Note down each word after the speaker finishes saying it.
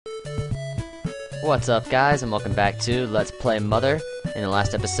What's up, guys, and welcome back to Let's Play Mother. In the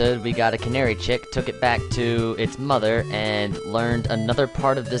last episode, we got a canary chick, took it back to its mother, and learned another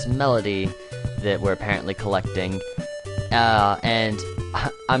part of this melody that we're apparently collecting. And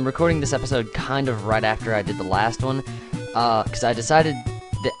I'm recording this episode kind of right after I did the last one, because I decided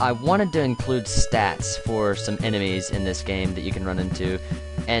that I wanted to include stats for some enemies in this game that you can run into,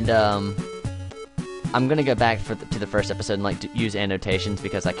 and I'm gonna go back to the first episode and use annotations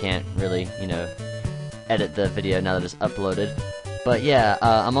because I can't really, edit the video now that it's uploaded. But yeah,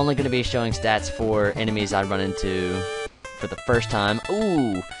 I'm only gonna be showing stats for enemies I run into for the first time.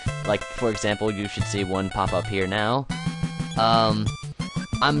 Ooh, like for example, you should see one pop up here now. I'm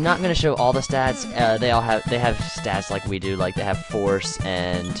not gonna show all the stats. They have stats like we do, like they have force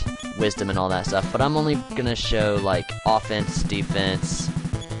and wisdom and all that stuff. But I'm only gonna show like offense, defense,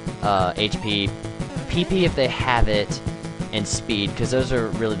 HP, PP if they have it, and speed, because those are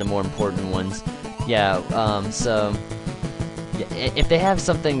really the more important ones. Yeah, so yeah, if they have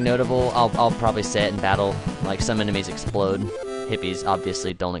something notable, I'll probably say it in battle. Like some enemies explode. Hippies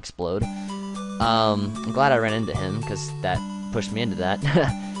obviously don't explode. I'm glad I ran into him because that pushed me into that.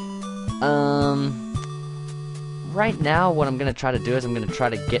 Right now, what I'm gonna try to do is I'm gonna try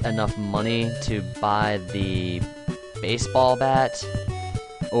to get enough money to buy the baseball bat,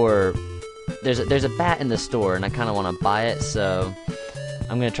 or there's a bat in the store, and I kind of want to buy it, so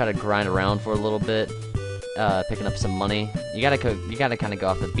I'm gonna try to grind around for a little bit, picking up some money. You gotta kind of go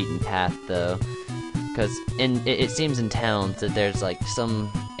off the beaten path though, because it seems in towns that there's like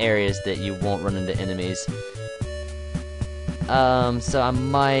some areas that you won't run into enemies. So I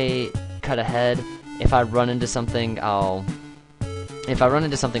might cut ahead. If I run into something, we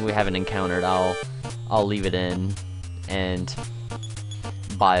haven't encountered, I'll leave it in and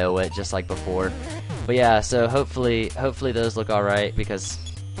bio it just like before. But yeah, so hopefully those look alright, because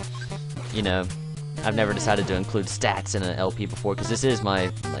I've never decided to include stats in an LP before, because this is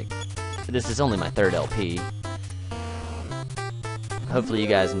only my third LP. Hopefully you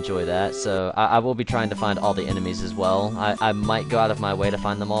guys enjoy that. So I will be trying to find all the enemies as well. I might go out of my way to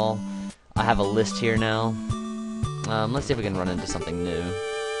find them all. I have a list here now. Let's see if we can run into something new.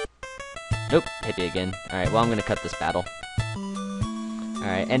 Nope, hippie again. Alright, well I'm gonna cut this battle.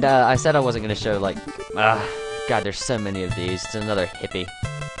 Alright, and I said I wasn't gonna show God, there's so many of these. It's another hippie.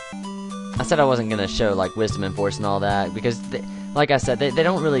 I said I wasn't gonna show like wisdom and force and all that because, like I said, they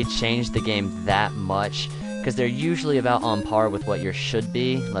don't really change the game that much, because they're usually about on par with what yours should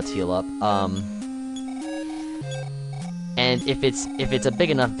be. Let's heal up. And if it's a big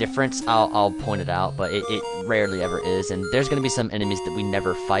enough difference, I'll point it out, but it rarely ever is. And there's gonna be some enemies that we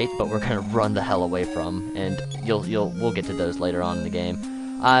never fight, but we're gonna run the hell away from, and we'll get to those later on in the game.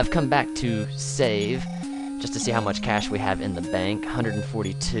 I've come back to save just to see how much cash we have in the bank.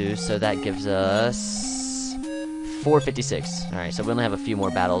 142, so that gives us 456. All right, so we only have a few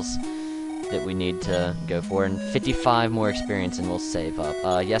more battles that we need to go for, and 55 more experience, and we'll save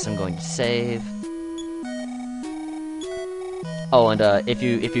up. Yes, I'm going to save. Oh, and if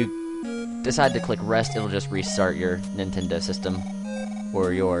you decide to click rest, it'll just restart your Nintendo system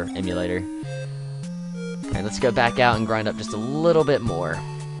or your emulator. Alright, let's go back out and grind up just a little bit more.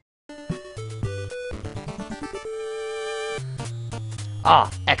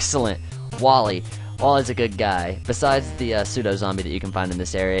 Ah, excellent! Wally. Wally's a good guy. Besides the pseudo-zombie that you can find in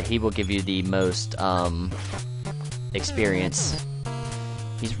this area, he will give you the most experience.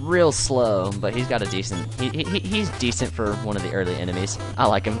 He's real slow, but he's got a decent... He's decent for one of the early enemies. I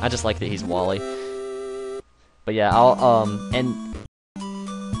like him. I just like that he's Wally. But yeah,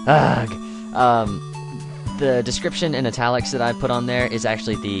 the description in italics that I put on there is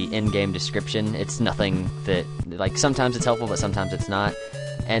actually the in-game description. It's nothing that... Like, sometimes it's helpful, but sometimes it's not.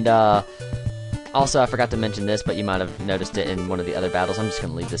 And, also, I forgot to mention this, but you might have noticed it in one of the other battles. I'm just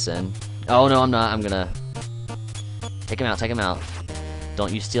gonna leave this in. Oh, no, I'm not. I'm gonna... Take him out, take him out.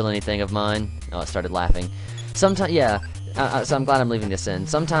 Don't you steal anything of mine. Oh, it started laughing. Sometimes, yeah, so I'm glad I'm leaving this in.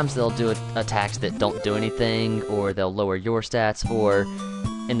 Sometimes they'll do attacks that don't do anything, or they'll lower your stats, or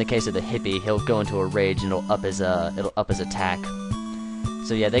in the case of the hippie, he'll go into a rage and it'll up his attack.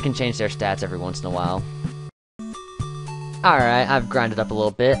 So yeah, they can change their stats every once in a while. Alright, I've grinded up a little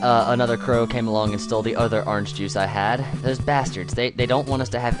bit. Another crow came along and stole the other orange juice I had. Those bastards, they don't want us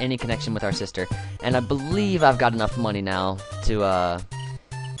to have any connection with our sister. And I believe I've got enough money now to,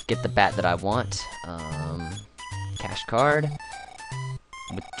 get the bat that I want. Cash card.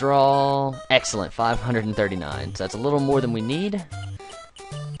 Withdraw. Excellent, 539. So that's a little more than we need.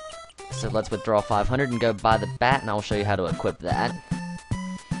 So let's withdraw 500 and go buy the bat, and I'll show you how to equip that.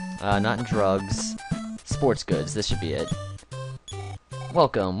 Not in drugs. Sports goods, this should be it.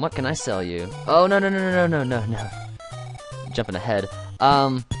 Welcome. What can I sell you? Oh, no, no, no, no, no, no, no. Jumping ahead.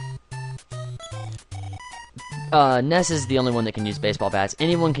 Ness is the only one that can use baseball bats.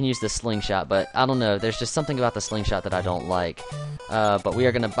 Anyone can use the slingshot, but I don't know. There's just something about the slingshot that I don't like. But we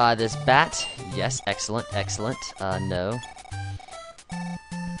are gonna buy this bat. Yes, excellent, excellent. No.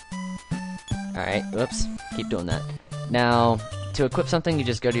 Alright, whoops. Keep doing that. Now, to equip something, you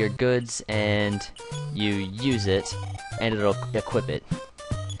just go to your goods and you use it, and it'll equip it.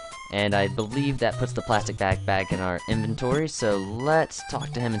 And I believe that puts the plastic bag back in our inventory, so let's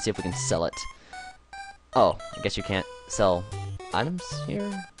talk to him and see if we can sell it. Oh, I guess you can't sell items here?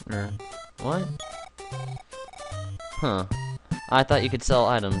 Or what? Huh. I thought you could sell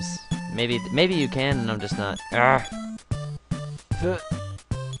items. Maybe you can, and I'm just not.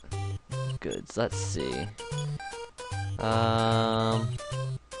 Goods, let's see. Oh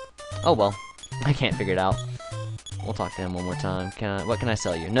well. I can't figure it out. We'll talk to him one more time. What can I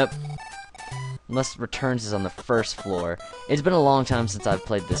sell you? Nope. Unless returns is on the first floor. It's been a long time since I've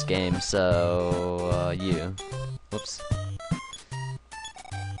played this game, so you. Whoops.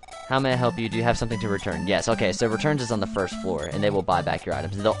 How may I help you? Do you have something to return? Yes, okay, so returns is on the first floor, and they will buy back your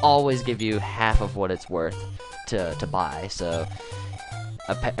items. They'll always give you half of what it's worth to buy, so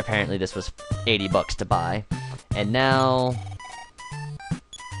apparently this was 80 bucks to buy. And now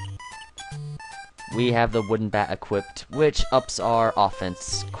we have the wooden bat equipped, which ups our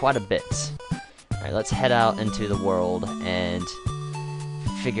offense quite a bit. Alright, let's head out into the world and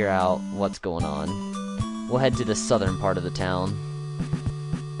figure out what's going on. We'll head to the southern part of the town.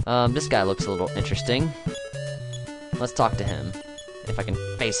 This guy looks a little interesting. Let's talk to him. If I can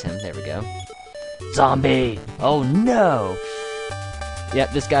face him, there we go. Zombie! Oh no!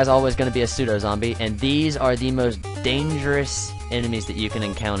 Yep, this guy's always going to be a pseudo-zombie, and these are the most dangerous enemies that you can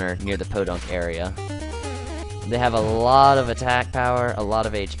encounter near the Podunk area. They have a lot of attack power, a lot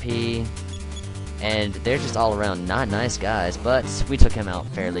of HP, and they're just all around not nice guys, but we took him out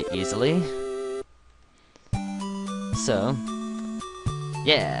fairly easily. So,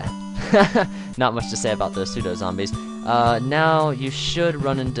 yeah. Not much to say about those pseudo-zombies. Now you should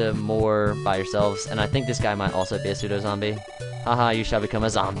run into more by yourselves, and I think this guy might also be a pseudo-zombie. Haha, you shall become a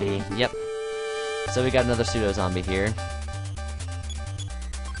zombie. Yep. So we got another pseudo-zombie here.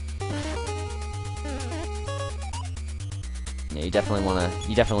 Yeah, you definitely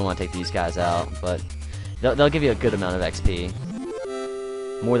wanna take these guys out, but they'll give you a good amount of XP.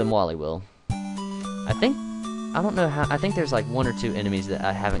 More than Wally will. I don't know how. I think there's like 1 or 2 enemies that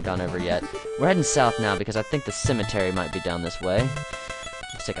I haven't gone over yet. We're heading south now because I think the cemetery might be down this way.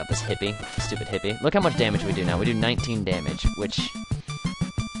 Let's check out this hippie. Stupid hippie. Look how much damage we do now. We do 19 damage, which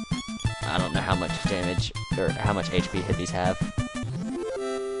I don't know how much damage or how much HP hippies have.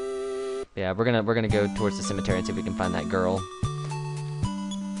 Yeah, we're gonna go towards the cemetery and see if we can find that girl.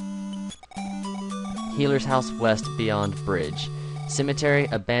 Healer's House West beyond bridge. Cemetery,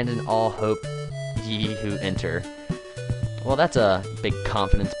 abandon all hope, ye who enter. Well, that's a big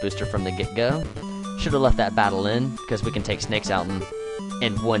confidence booster from the get-go. Should have left that battle in, because we can take snakes out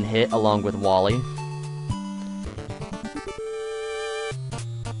in one hit along with Wally.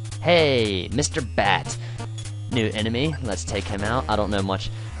 Hey, Mr. Bat. New enemy. Let's take him out. I don't know much.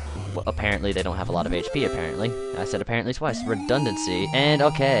 Well, apparently they don't have a lot of HP, apparently. I said apparently twice. Redundancy. And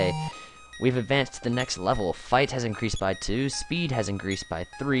okay. We've advanced to the next level. Fight has increased by 2, speed has increased by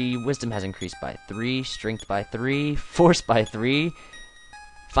 3, wisdom has increased by 3, strength by 3, force by 3.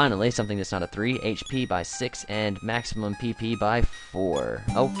 Finally, something that's not a 3, HP by 6, and maximum PP by 4.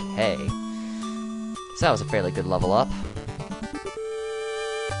 Okay. So that was a fairly good level up.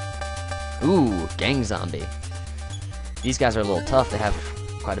 Ooh, gang zombie. These guys are a little tough. They have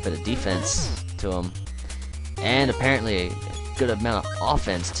quite a bit of defense to them. And apparently a good amount of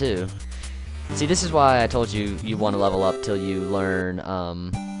offense, too. See, this is why I told you you want to level up till you learn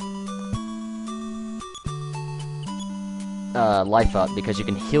life up, because you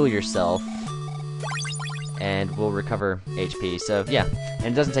can heal yourself and will recover HP. So yeah, and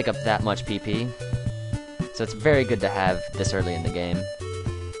it doesn't take up that much PP. So it's very good to have this early in the game.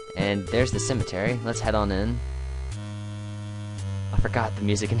 And there's the cemetery. Let's head on in. I forgot the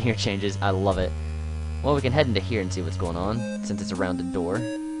music in here changes. I love it. Well, we can head into here and see what's going on, since it's a rounded door.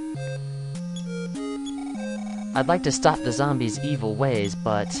 I'd like to stop the zombies' evil ways,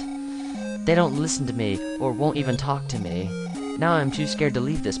 but they don't listen to me, or won't even talk to me. Now I'm too scared to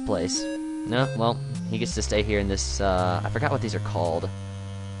leave this place. No, well, he gets to stay here in this, I forgot what these are called.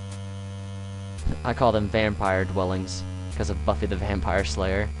 I call them vampire dwellings, because of Buffy the Vampire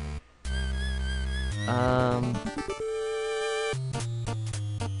Slayer.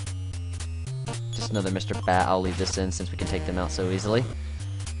 just another Mr. Bat. I'll leave this in since we can take them out so easily.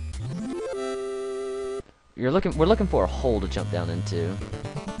 We're looking for a hole to jump down into.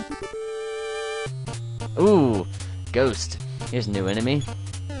 Ooh, ghost. Here's a new enemy.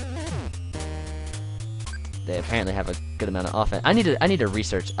 They apparently have a good amount of offense. I need to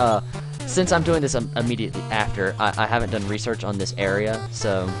research. Since I'm doing this immediately after, I haven't done research on this area,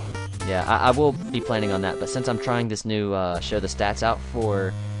 so yeah, I will be planning on that. But since I'm trying this new show the stats out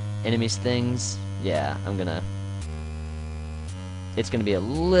for enemies things, yeah, it's gonna be a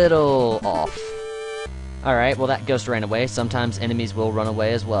little off. Alright, well that ghost ran away. Sometimes enemies will run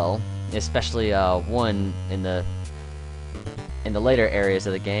away as well, especially one in the later areas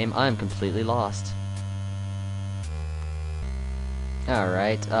of the game. I'm completely lost.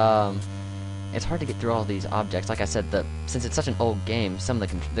 Alright, it's hard to get through all these objects. Like I said, since it's such an old game, some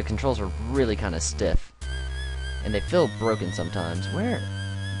of the controls are really kind of stiff. And they feel broken sometimes. Where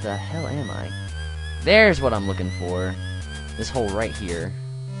the hell am I? There's what I'm looking for. This hole right here.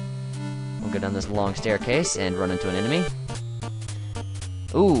 We'll go down this long staircase and run into an enemy.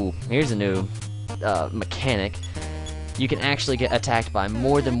 Ooh, here's a new mechanic. You can actually get attacked by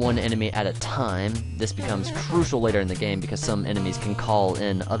more than one enemy at a time. This becomes crucial later in the game because some enemies can call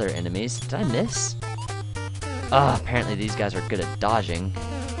in other enemies. Did I miss? Apparently these guys are good at dodging.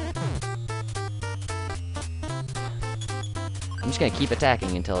 I'm just gonna keep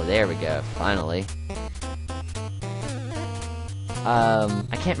attacking until... There we go, finally.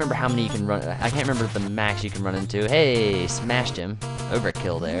 I can't remember how many you can run... I can't remember the max you can run into. Hey, smashed him.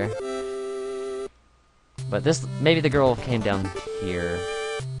 Overkill there. But this, maybe the girl came down here.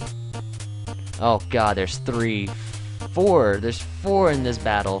 Oh god, there's four. There's four in this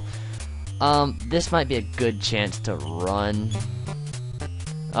battle. This might be a good chance to run.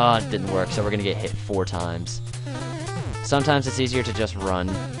 Oh, it didn't work, so we're gonna get hit 4 times. Sometimes it's easier to just run.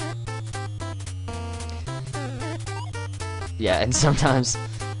 Yeah, and sometimes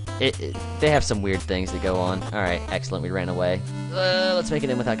they have some weird things that go on. Alright, excellent, we ran away. Let's make it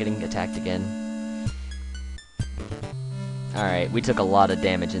in without getting attacked again. Alright, we took a lot of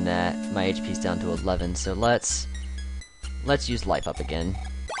damage in that. My HP's down to 11, so let's use life up again.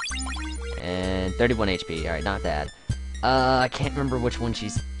 And 31 HP, alright, not bad. I can't remember which one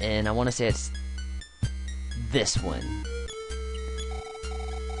she's in. I want to say it's this one.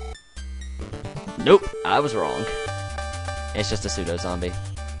 Nope, I was wrong. It's just a pseudo-zombie.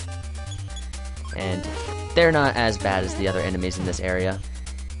 And they're not as bad as the other enemies in this area.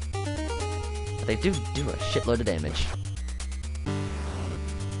 But they do a shitload of damage.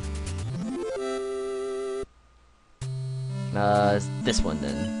 This one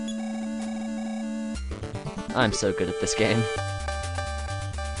then. I'm so good at this game.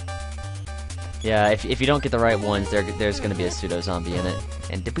 Yeah, if you don't get the right ones, there's gonna be a pseudo-zombie in it.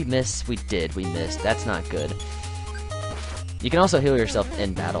 And did we miss? We did, we missed. That's not good. You can also heal yourself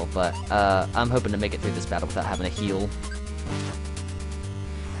in battle, but I'm hoping to make it through this battle without having to heal.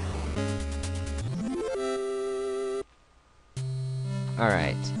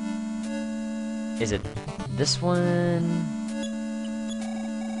 Alright. Is it this one?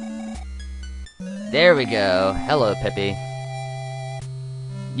 There we go. Hello, Pippi.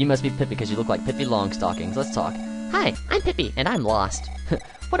 You must be Pippi because you look like Pippi Longstockings. Let's talk. Hi, I'm Pippi, and I'm lost.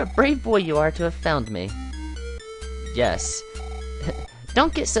 What a brave boy you are to have found me. Yes.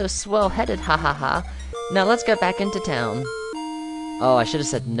 Don't get so swell-headed, ha ha ha. Now let's go back into town. Oh, I should have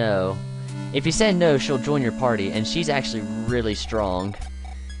said no. If you say no, she'll join your party, and she's actually really strong.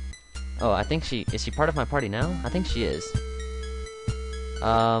 Oh, I think is she part of my party now? I think she is.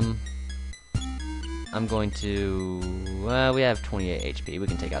 I'm going to... we have 28 HP. We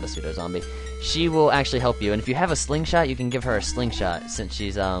can take out a pseudo-zombie. She will actually help you, and if you have a slingshot, you can give her a slingshot, since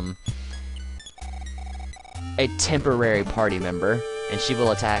she's, a temporary party member, and she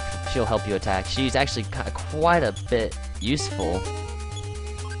will attack. She'll help you attack. She's actually quite a bit useful.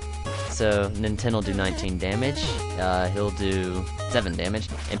 So, Nintendo will do 19 damage, he'll do 7 damage,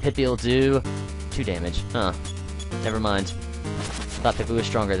 and Pippi will do 2 damage. Huh. Never mind. Thought Pippi was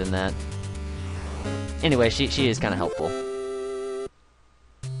stronger than that. Anyway, she is kind of helpful.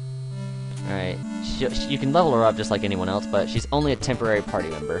 Alright, you can level her up just like anyone else, but she's only a temporary party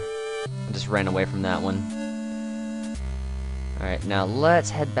member. I just ran away from that one. Alright, now let's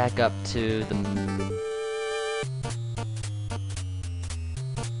head back up to the...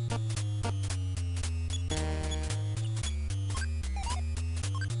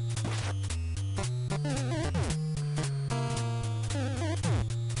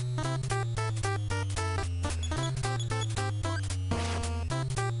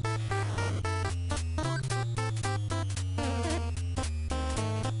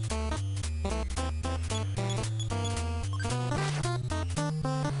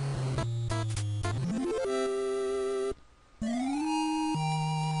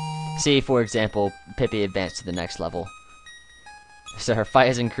 See, for example, Pippi advanced to the next level. So her fight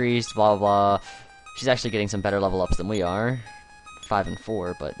has increased, blah, blah, blah. She's actually getting some better level ups than we are. 5 and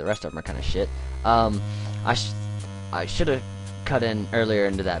 4, but the rest of them are kind of shit. I should have cut in earlier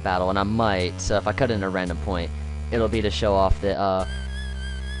into that battle, and I might. So if I cut in a random point, it'll be to show off that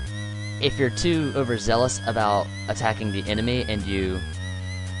if you're too overzealous about attacking the enemy and you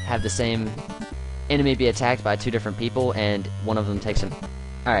have the same enemy be attacked by 2 different people and one of them takes an...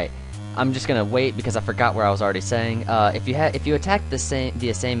 Alright, I'm just gonna wait because I forgot where I was already saying. If you attack the same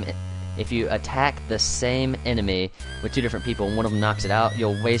enemy with 2 different people and one of them knocks it out,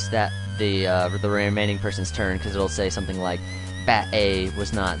 you'll waste the remaining person's turn because it'll say something like Bat A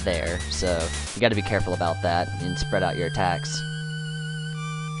was not there. So you got to be careful about that and spread out your attacks.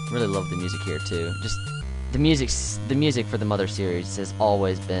 Really love the music here too. Just the music for the Mother series has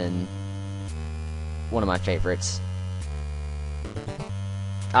always been one of my favorites.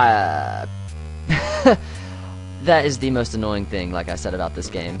 That is the most annoying thing, like I said, about this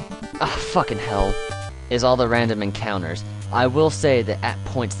game. Ah, fucking hell. Is all the random encounters. I will say that at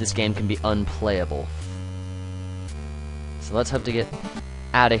points this game can be unplayable. So let's hope to get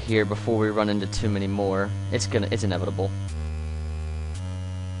out of here before we run into too many more. It's inevitable.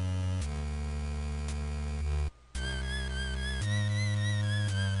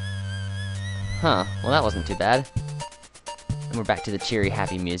 Huh, well that wasn't too bad. And we're back to the cheery,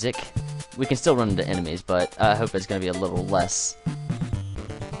 happy music. We can still run into enemies, but I hope it's going to be a little less.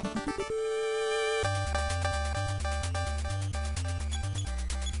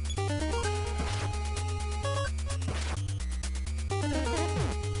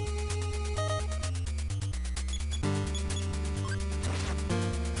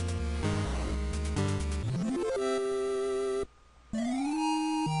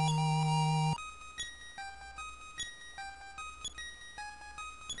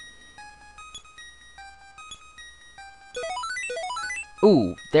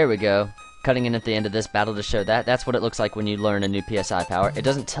 Ooh, there we go. Cutting in at the end of this battle to show that. That's what it looks like when you learn a new PSI power. It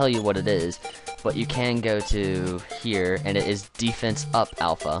doesn't tell you what it is, but you can go to here, and it is Defense Up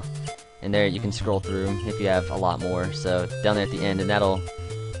Alpha. And there you can scroll through if you have a lot more. So down there at the end, and that'll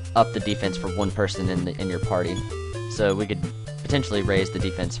up the defense for one person in your party. So we could potentially raise the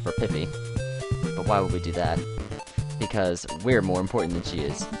defense for Pippi. But why would we do that? Because we're more important than she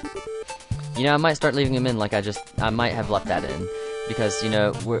is. You know, I might start leaving him in like I might have left that in. Because, you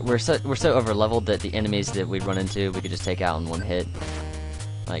know, we're so over-leveled that the enemies that we run into, we could just take out in one hit.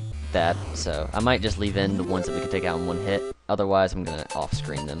 Like that. So, I might just leave in the ones that we can take out in one hit. Otherwise, I'm gonna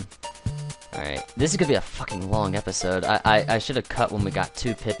off-screen them. Alright. This is gonna be a fucking long episode. I should have cut when we got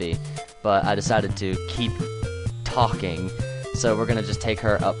to Pippi. But I decided to keep talking. So, we're gonna just take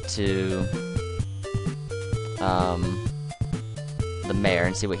her up to... the mayor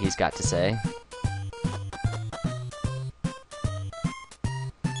and see what he's got to say.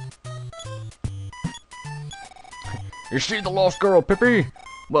 Is she the lost girl, Pippi?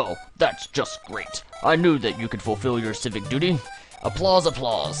 Well, that's just great. I knew that you could fulfill your civic duty. Applause,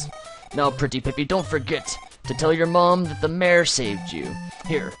 applause. Now, pretty Pippi, don't forget to tell your mom that the mayor saved you.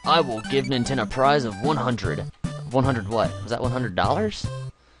 Here, I will give Nintendo a prize of 100. 100 what? Was that $100?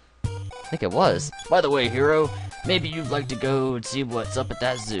 I think it was. By the way, hero, maybe you'd like to go and see what's up at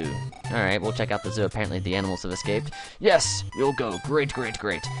that zoo. Alright, we'll check out the zoo. Apparently the animals have escaped. Yes, you'll go. Great, great,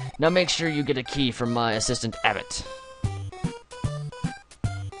 great. Now make sure you get a key from my assistant Abbott.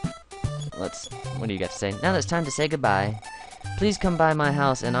 What do you got to say? Now it's time to say goodbye. Please come by my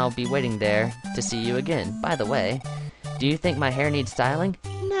house and I'll be waiting there to see you again. By the way, do you think my hair needs styling?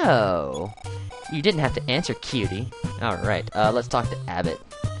 No. You didn't have to answer, cutie. Alright, let's talk to Abbott.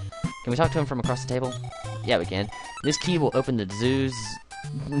 Can we talk to him from across the table? Yeah, we can. This key will open the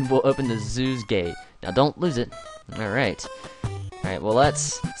zoo's gate. Now don't lose it. Alright. Alright, well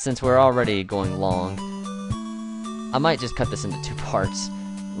since we're already going long, I might just cut this into 2 parts.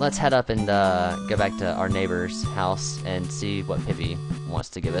 Let's head up and go back to our neighbor's house and see what Pippi wants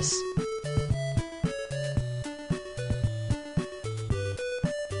to give us.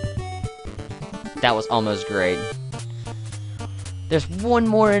 That was almost great. There's one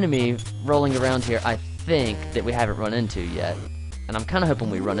more enemy rolling around here, I think, that we haven't run into yet. And I'm kind of hoping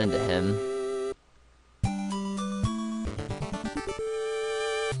we run into him.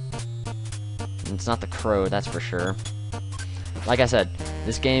 And it's not the crow, that's for sure. Like I said,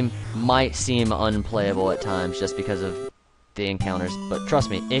 this game might seem unplayable at times just because of the encounters, but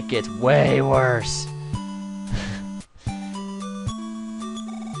trust me, it gets way worse.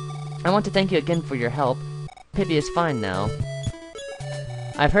 I want to thank you again for your help. Pippi is fine now.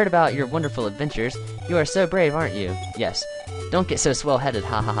 I've heard about your wonderful adventures. You are so brave, aren't you? Yes. Don't get so swell-headed,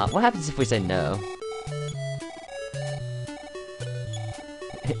 ha ha ha. What happens if we say no?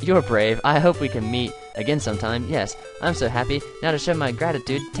 You're brave. I hope we can meet again sometime. Yes, I'm so happy. Now to show my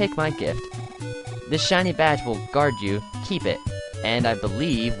gratitude, take my gift. This shiny badge will guard you. Keep it. And I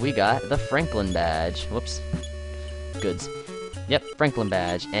believe we got the Franklin badge. Whoops. Goods. Yep, Franklin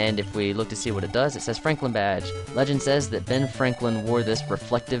badge. And if we look to see what it does, it says Franklin badge. Legend says that Ben Franklin wore this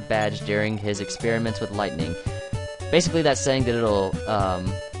reflective badge during his experiments with lightning. Basically, that's saying that it'll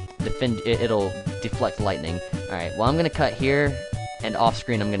deflect lightning. Alright, well, I'm gonna cut here, and off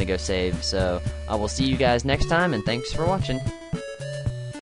screen I'm gonna go save. So I will see you guys next time, and thanks for watching.